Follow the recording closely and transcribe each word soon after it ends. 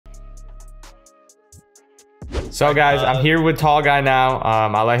So guys, I'm here with Tall Guy now.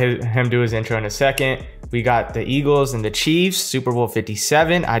 I'll let him do his intro in a second. We got the Eagles and the Chiefs, Super Bowl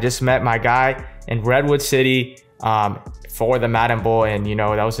 57. I just met my guy in Redwood City for the Madden Bowl, and you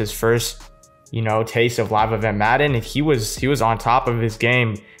know, that was his first, you know, taste of live event Madden, and he was on top of his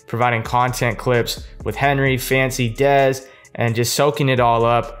game, providing content clips with Henry, Fancy, Dez, and just soaking it all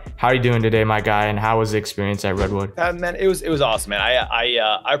up. How are you doing today, my guy? And how was the experience at Redwood? Man, it was awesome, man.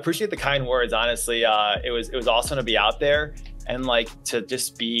 I appreciate the kind words. Honestly, it was awesome to be out there and like to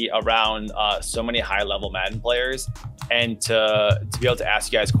just be around so many high level Madden players, and to be able to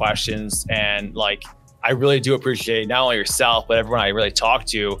ask you guys questions. And like, I really do appreciate not only yourself, but everyone I really talked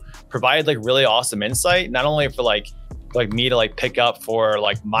to provided like really awesome insight, not only for like me to like pick up for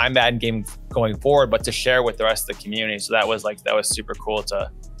like my Madden game going forward, but to share with the rest of the community. So that was super cool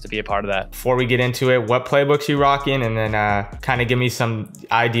to be a part of that. Before we get into it, what playbooks you rocking, and then kind of give me some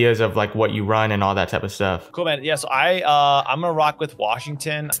ideas of like what you run and all that type of stuff. Cool, man. Yeah, so I'm gonna rock with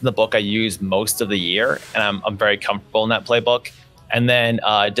Washington. It's the book I use most of the year, and I'm very comfortable in that playbook. And then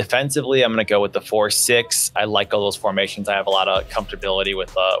defensively, I'm gonna go with the 4-6. I like all those formations. I have a lot of comfortability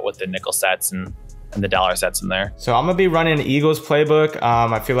with the nickel sets and the dollar sets in there. So I'm gonna be running the Eagles playbook.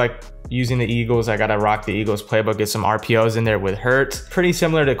 I feel like using the Eagles, I gotta rock the Eagles playbook, get some RPOs in there with Hurts. Pretty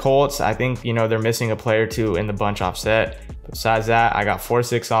similar to Colts. I think, you know, they're missing a player or two in the bunch offset. Besides that, I got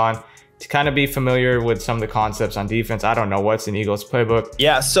 4-6 on to kind of be familiar with some of the concepts on defense. I don't know what's in Eagles playbook.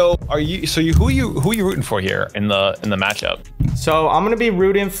 Yeah, so who are you rooting for here in the matchup? So I'm gonna be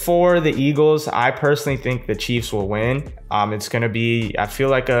rooting for the Eagles. I personally think the Chiefs will win. It's gonna be, I feel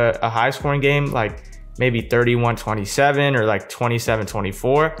like a high scoring game, like maybe 31-27 or like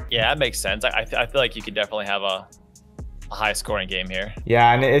 27-24. Yeah, that makes sense. I feel like you could definitely have a high scoring game here.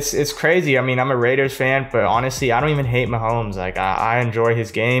 Yeah, and it's crazy. I mean, I'm a Raiders fan, but honestly, I don't even hate Mahomes. Like I enjoy his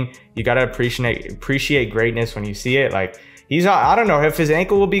game. You gotta appreciate greatness when you see it. Like I don't know if his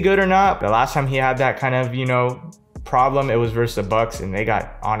ankle will be good or not. The last time he had that kind of, you know, problem, it was versus the Bucks, and they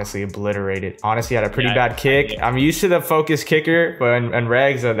got honestly obliterated. Honestly, had a pretty bad kick. I'm used to the focus kicker, but in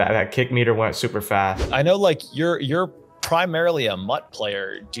regs, that kick meter went super fast. I know, like you're primarily a MUT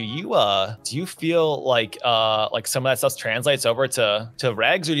player. Do you feel like some of that stuff translates over to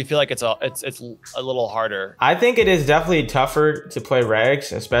regs, or do you feel like it's a little harder? I think it is definitely tougher to play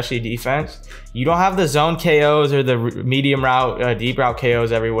regs, especially defense. You don't have the zone KOs or the medium route, deep route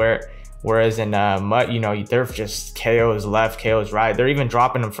KOs everywhere. Whereas in MUT, you know, they're just KOs left, KOs right. They're even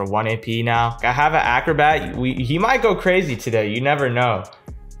dropping them for 1 AP now. I have an acrobat. He might go crazy today. You never know.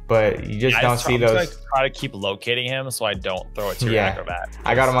 But you just don't see those. I'm just try to keep locating him so I don't throw it to your acrobat.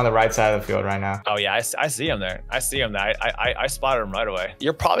 I got him on the right side of the field right now. Oh yeah, I see him there. I see him there. I spotted him right away.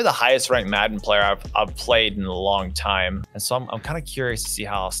 You're probably the highest ranked Madden player I've played in a long time. And so I'm kind of curious to see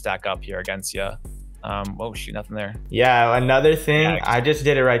how I'll stack up here against you. Oh shoot, nothing there. Yeah, another thing, I just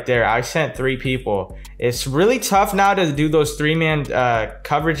did it right there. I sent 3 people. It's really tough now to do those 3-man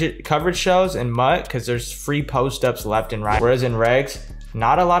coverage shows in MUT because there's free post-ups left and right. Whereas in regs,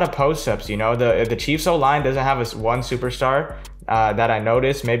 not a lot of post-ups. You know, the Chiefs O-line doesn't have one superstar that I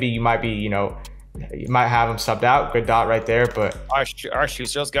noticed. Maybe you might be, you know, you might have him subbed out. Good dot right there, but our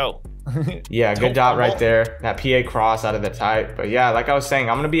shoots just go. Yeah, good dot right there. That PA cross out of the tight. But yeah, like I was saying,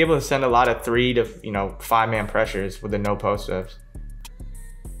 I'm gonna be able to send a lot of 3 to 5-man pressures with the no post-ups.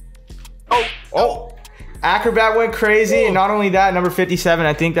 Oh, acrobat went crazy. And not only that, number 57,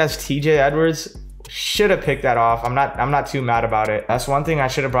 I think that's TJ Edwards. Should have picked that off. I'm not too mad about it. That's one thing I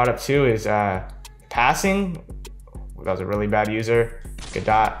should have brought up too, is passing. That was a really bad user. Good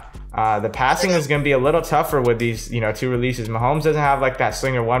dot. The passing is going to be a little tougher with these, 2 releases. Mahomes doesn't have like that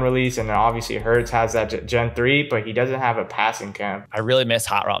Slinger 1 release, and then obviously Hurts has that Gen 3, but he doesn't have a passing cam. I really miss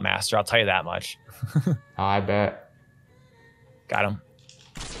Hot Route Master, I'll tell you that much. Oh, I bet. Got him.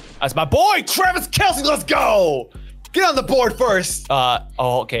 That's my boy, Travis Kelce. Let's go. Get on the board first.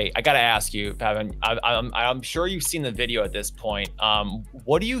 Okay. I gotta ask you, Pavan. I'm sure you've seen the video at this point.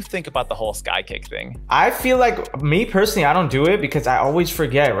 What do you think about the whole sky kick thing? I feel like, me personally, I don't do it because I always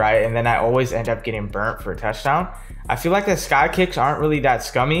forget, right? And then I always end up getting burnt for a touchdown. I feel like the sky kicks aren't really that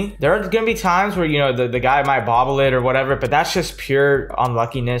scummy. There are gonna be times where, the guy might bobble it or whatever, but that's just pure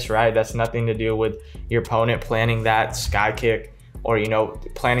unluckiness, right? That's nothing to do with your opponent planning that sky kick or,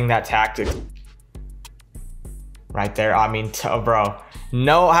 planning that tactic. Right there. I mean, bro,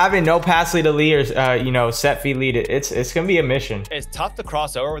 having no pass lead to lead or set feed lead, it's gonna be a mission. It's tough to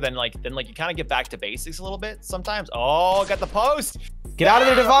cross over. Then you kind of get back to basics a little bit sometimes. Oh, got the post. Get out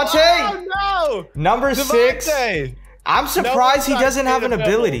of there, Devontae. Oh no, number 6. I'm surprised he doesn't have an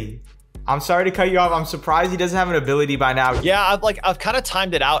ability. I'm sorry to cut you off. I'm surprised he doesn't have an ability by now. Yeah, I've kind of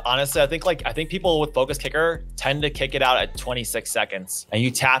timed it out, honestly. I think people with focus kicker tend to kick it out at 26 seconds, and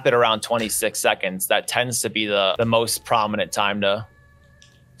you tap it around 26 seconds. That tends to be the most prominent time to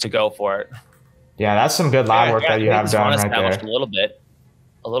go for it. Yeah, that's some good lab work that you have done right there.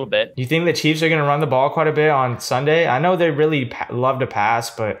 A little bit. You think the Chiefs are going to run the ball quite a bit on Sunday? I know they really love to pass,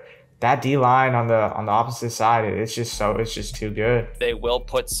 but that D line on the opposite side, it's just too good. They will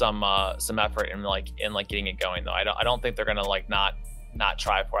put some effort in getting it going though. I don't think they're gonna not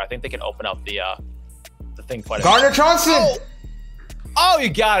try for it. I think they can open up the thing quite a bit. Gardner Johnson. Oh, you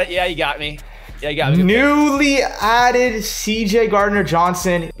got it. Yeah, you got me. Yeah, you got me. Newly added CJ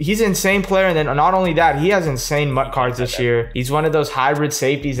Gardner-Johnson. He's an insane player, and then not only that, he has insane MUT cards this year. He's one of those hybrid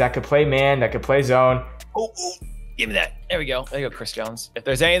safeties that could play man, that could play zone. Oh, give me that. There we go. There you go, Chris Jones. If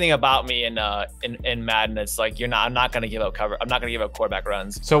there's anything about me in Madden, it's like I'm not gonna give out cover. I'm not gonna give out quarterback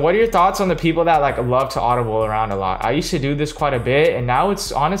runs. So what are your thoughts on the people that like love to audible around a lot? I used to do this quite a bit, and now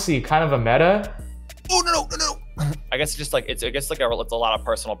it's honestly kind of a meta. Oh no. I guess it's a lot of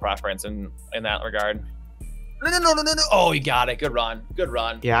personal preference in that regard. No. Oh, you got it. Good run.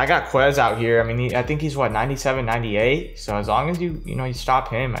 Yeah, I got Quez out here. I mean, I think he's what, 97, 98. So as long as you stop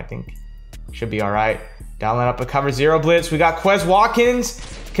him, I think should be all right. Downline up a cover 0 blitz. We got Quez Watkins.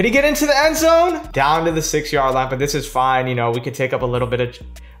 Could he get into the end zone? Down to the 6-yard line, but this is fine. You know, we could take up a little bit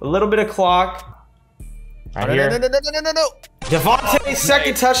of clock. Right here. No. Devontae's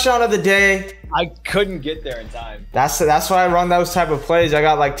second touchdown of the day. I couldn't get there in time. That's why I run those type of plays. I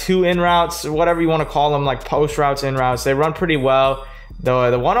got like 2 in routes, whatever you want to call them, like post routes, in routes. They run pretty well.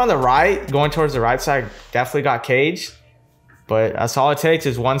 The one on the right, going towards the right side, definitely got caged. But that's all it takes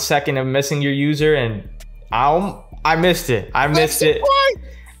is 1 second of missing your user, and I missed it.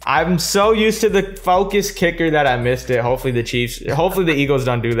 I'm so used to the focus kicker that I missed it. Hopefully the Eagles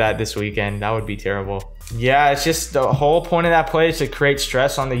don't do that this weekend. That would be terrible. Yeah, it's just the whole point of that play is to create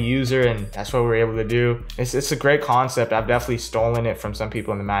stress on the user, and that's what we're able to do. It's a great concept. I've definitely stolen it from some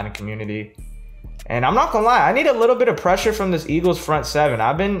people in the Madden community. And I'm not gonna lie, I need a little bit of pressure from this Eagles front 7.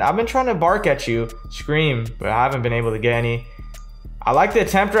 I've been trying to bark at you, scream, but I haven't been able to get any. I like the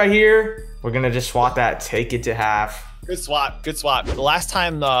attempt right here. We're gonna just swat that, take it to half. Good swat. The last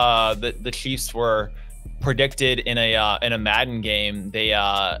time the Chiefs were predicted in a Madden game, the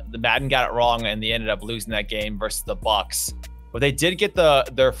Madden got it wrong and they ended up losing that game versus the Bucks. But they did get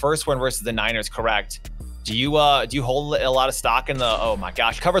their first win versus the Niners correct. Do you hold a lot of stock in the, oh my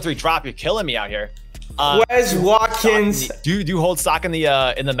gosh, cover 3 drop? You're killing me out here. Wes Watkins. Do you hold stock in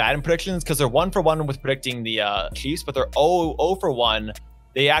the Madden predictions? Because they're 1 for 1 with predicting the Chiefs, but they're 0 for 1.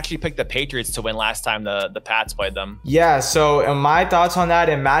 They actually picked the Patriots to win last time the Pats played them. Yeah, so my thoughts on that,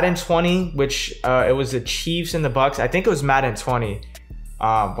 in Madden 20, which it was the Chiefs and the Bucks. I think it was Madden 20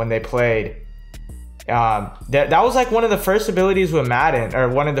 when they played. That was like one of the first abilities with Madden, or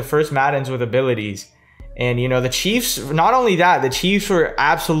one of the first Maddens with abilities. And, you know, the Chiefs, not only that, the Chiefs were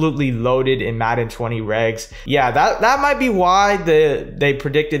absolutely loaded in Madden 20 regs. Yeah, that might be why they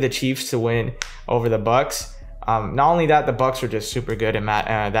predicted the Chiefs to win over the Bucks. Not only that, the Bucks were just super good in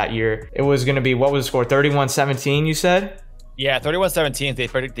that year. It was going to be, what was the score, 31-17, you said? Yeah, 31-17. They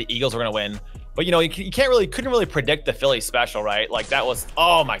predicted the Eagles were going to win. But, you know, you couldn't really predict the Philly special, right? Like, that was,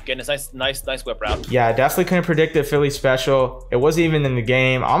 oh my goodness, nice whip route. Yeah, I definitely couldn't predict the Philly special. It wasn't even in the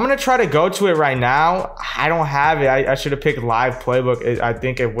game. I'm going to try to go to it right now. I don't have it. I should have picked live playbook. I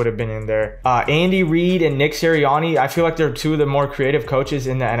think it would have been in there. Andy Reid and Nick Sirianni, I feel like they're 2 of the more creative coaches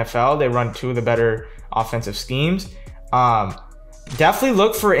in the NFL. They run 2 of the better offensive schemes. Definitely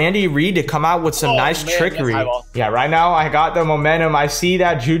look for Andy Reid to come out with some nice trickery. Yeah, right now I got the momentum. I see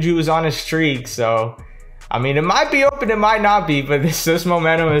that Juju is on a streak, so I mean, it might be open, it might not be, but this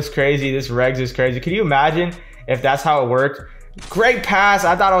momentum is crazy. This regs is crazy. Can you imagine if that's how it worked? Great pass.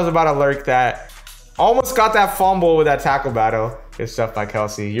 I thought I was about to lurk that. Almost got that fumble with that tackle battle. Good stuff by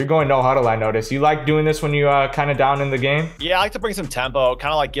Kelsey. You're going no huddle, I noticed. You like doing this when you kind of down in the game? Yeah, I like to bring some tempo,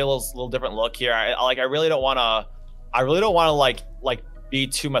 kind of like get a little different look here. I really don't want to like be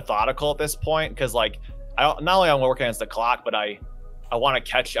too methodical at this point, because like not only am I working against the clock, but I want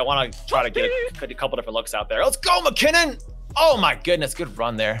to try to get a couple different looks out there. Let's go, McKinnon. Oh my goodness, good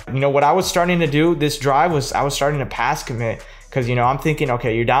run there. You know what I was starting to do this drive was I was starting to pass commit, because, you know, I'm thinking,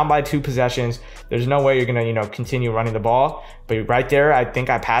 okay, you're down by 2 possessions. There's no way you're gonna, you know, continue running the ball. But right there, I think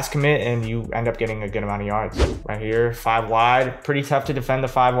I pass commit and you end up getting a good amount of yards. Right here, 5 wide. Pretty tough to defend the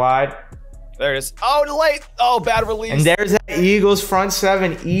 5 wide. There it is. Oh, late. Oh, bad release. And there's that Eagles front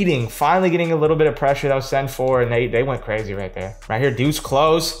 7 eating. Finally getting a little bit of pressure. That was sent 4, and they went crazy right there. Right here, deuce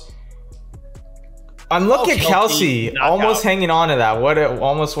close. And look at Kelsey almost out. hanging on to that.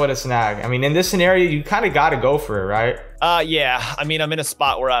 Almost what a snag. I mean, in this scenario, you kind of got to go for it, right? Yeah. I mean, I'm in a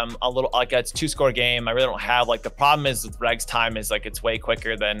spot where I'm a little like it's a 2-score game. I really don't have like the problem is with Reg's time is like it's way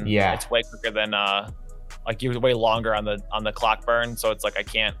quicker than like you're way longer on the clock burn. So it's like I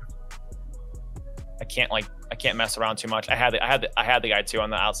can't mess around too much. I had the guy too on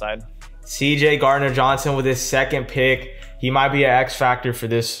the outside. CJ Gardner-Johnson with his second pick. He might be an X factor for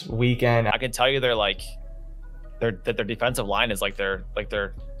this weekend. I can tell you that their defensive line is their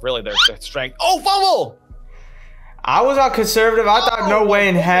strength. Oh, fumble! I was all conservative. I thought no way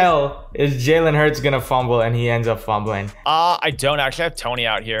in hell is Jalen Hurts gonna fumble, and he ends up fumbling. I don't actually have Tony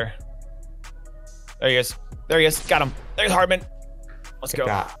out here. There he is. There he is. Got him. There's Hardman. Let's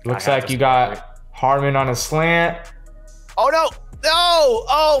go. Looks like you got Hardman on a slant. Oh no! No!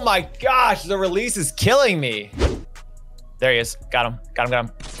 Oh my gosh! The release is killing me. There he is. Got him. Got him.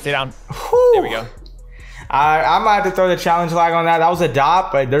 Stay down. Whew. There we go. I might have to throw the challenge flag on that. That was a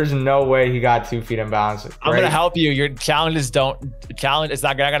dot, but there's no way he got 2 feet in bounds. Great. I'm gonna help you. Your challenges it's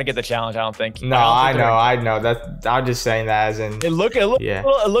not gonna get the challenge. I don't think. No, I know. I'm just saying that as in. It looked a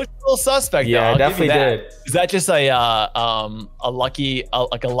little suspect. Yeah, though. it definitely did. Is that just a lucky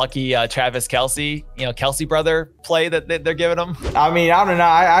Travis Kelsey, Kelsey brother play that they're giving him? I mean, I don't know.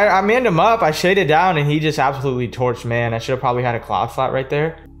 I manned him up. I shaded down, and he just absolutely torched man. I should have probably had a cloud flat right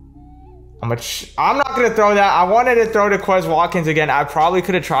there. I'm not gonna throw that. I wanted to throw to Quez Watkins again. I probably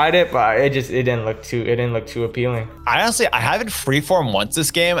could have tried it, but it didn't look too appealing. I haven't freeform once this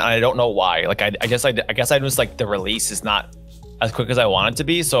game, and I don't know why. Like I guess I just like the release is not as quick as I want it to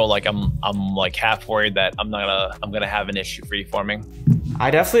be. So like I'm like half worried that I'm gonna have an issue freeforming. I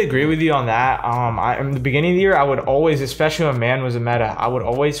definitely agree with you on that. In the beginning of the year, I would always, especially when man was a meta, I would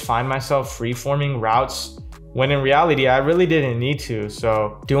always find myself freeforming routes when in reality, I really didn't need to.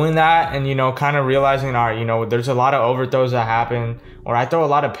 So doing that and, kind of realizing, all right, there's a lot of overthrows that happen, or I throw a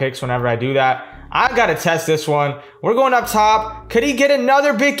lot of picks whenever I do that. I've got to test this one. We're going up top. Could he get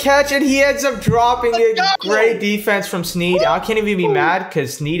another big catch? And he ends up dropping it. Great defense from Snead. I can't even be mad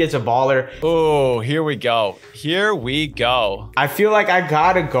because Snead is a baller. Oh, here we go. Here we go. I feel like I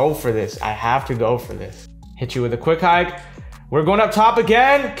got to go for this. I have to go for this. Hit you with a quick hike. We're going up top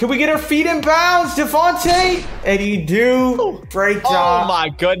again. Can we get our feet in bounds, Devontae? And you do. Great job. Oh my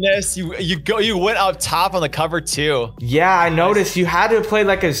goodness. You went up top on the cover too. Yeah, I noticed you had to play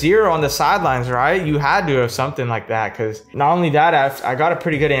like a 0 on the sidelines, right? You had to have something like that, because not only that, I got a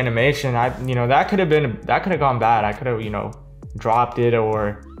pretty good animation. That could have gone bad. I could have, dropped it,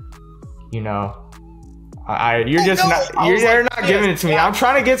 or, you're not giving it to me. I'm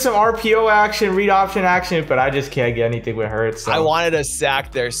trying to get some RPO action, read option action, but I just can't get anything with Hurts. So. I wanted a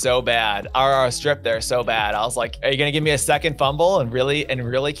sack there so bad, or a strip there so bad. I was like, are you gonna give me a second fumble and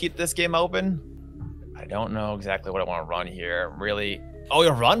really keep this game open? I don't know exactly what I want to run here. Really? Oh,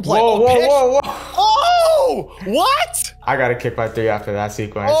 your run play. Whoa. Oh, what? I got to kick by 3 after that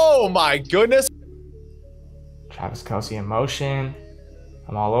sequence. Oh my goodness. Travis Kelsey in motion.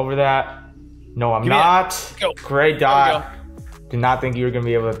 I'm all over that. No, I'm not. Great dot. Did not think you were going to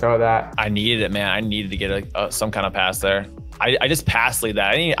be able to throw that. I needed it, man. I needed to get some kind of pass there. I just pass lead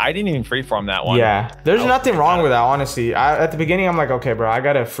that. I didn't even freeform that one. Yeah, there's nothing wrong with that, honestly. At the beginning, I'm like, okay, bro, I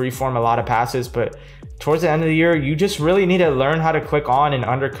got to freeform a lot of passes. But towards the end of the year, you just really need to learn how to click on and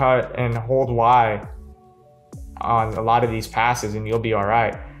undercut and hold Y on a lot of these passes, and you'll be all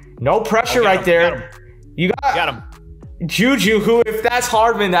right. No pressure right there. You got him. Juju, who, if that's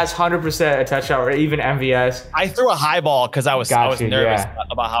Hardman, that's 100% a touchdown, or even MVS. I threw a high ball because I was nervous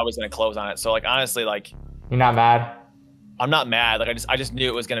about how I was going to close on it. So like, honestly, like, you're not mad? I'm not mad. Like I just knew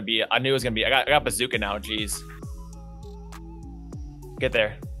it was going to be. I got bazooka now. Jeez. Get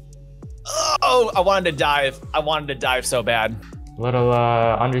there. Oh, I wanted to dive so bad. Little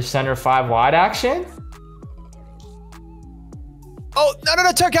under center 5 wide action. Oh, no,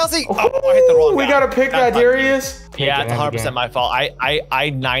 turn Kelsey. Oh, I hit the wrong guy. We got to pick that, Darius. Yeah, it's 100% my fault. I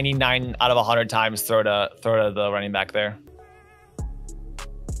 99 out of 100 times throw to the running back there.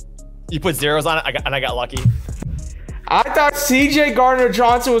 You put zeros on it, and I got lucky. I thought CJ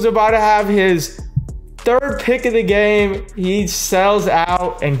Gardner-Johnson was about to have his 3rd pick of the game. He sells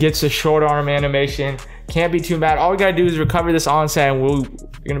out and gets a short arm animation. Can't be too bad. All we got to do is recover this onset, and we're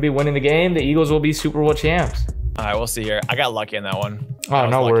going to be winning the game. The Eagles will be Super Bowl champs. All right, we'll see here. I got lucky in that one. Oh,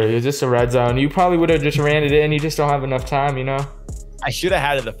 no worries. It's just a red zone. You probably would have just ran it in. You just don't have enough time, I should have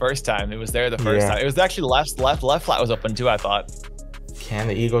had it the first time. It was there the first time. It was actually left flat was open too, I thought. Can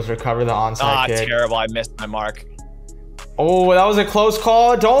the Eagles recover the onside kick? Terrible. I missed my mark. Oh, that was a close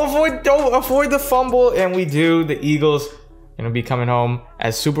call. Don't avoid the fumble. And we do. The Eagles going to be coming home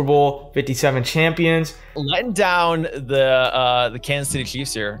as Super Bowl 57 champions. Letting down the Kansas City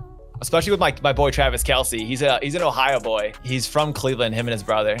Chiefs here, especially with my boy Travis Kelce. He's an Ohio boy. He's from Cleveland, him and his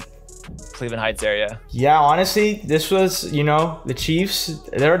brother. Cleveland Heights area. Yeah, honestly, this was, you know, the Chiefs,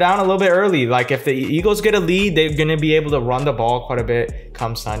 they're down a little bit early. Like, if the Eagles get a lead, they're going to be able to run the ball quite a bit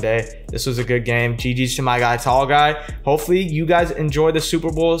come Sunday. This was a good game. GG's to my guy, Tall Guy. Hopefully, you guys enjoy the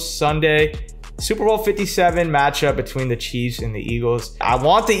Super Bowl Sunday. Super Bowl 57 matchup between the Chiefs and the Eagles. I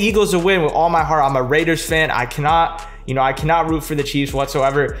want the Eagles to win with all my heart. I'm a Raiders fan. I cannot root for the Chiefs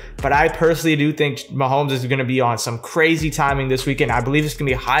whatsoever, but I personally do think Mahomes is going to be on some crazy timing this weekend. I believe it's going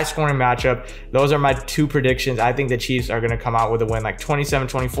to be a high-scoring matchup. Those are my two predictions. I think the Chiefs are going to come out with a win, like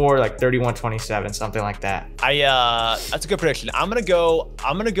 27-24, like 31-27, something like that. That's a good prediction. I'm gonna go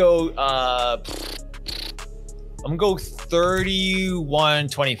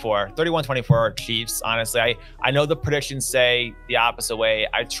 31-24. 31-24 Chiefs. Honestly, I know the predictions say the opposite way.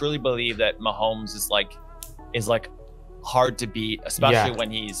 I truly believe that Mahomes is like hard to beat, especially when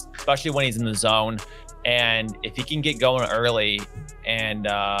he's in the zone. And if he can get going early and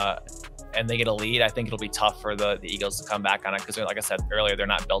they get a lead, I think it'll be tough for the Eagles to come back on it, because like I said earlier, they're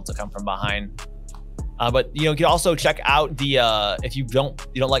not built to come from behind. But you know, you can also check out the if you don't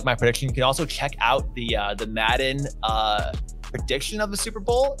like my prediction, you can also check out the Madden prediction of the Super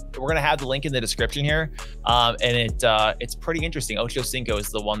Bowl. We're gonna have the link in the description here, and it's pretty interesting. 8-5 is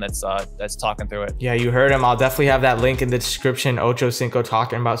the one that's talking through it. Yeah, you heard him. I'll definitely have that link in the description. 8-5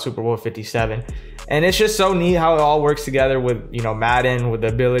 talking about Super Bowl 57, and it's just so neat how it all works together with, you know, Madden, with the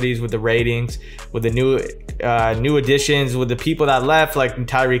abilities, with the ratings, with the new additions, with the people that left, like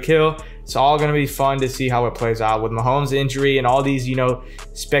Tyreek Hill. It's all going to be fun to see how it plays out with Mahomes' injury and all these, you know,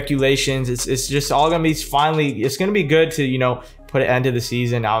 speculations. It's just all going to be finally, it's going to be good to, you know, put an end to the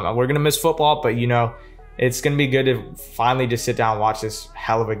season. We're going to miss football, but, you know, it's going to be good to finally just sit down and watch this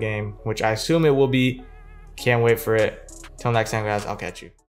hell of a game, which I assume it will be. Can't wait for it. Till next time, guys, I'll catch you.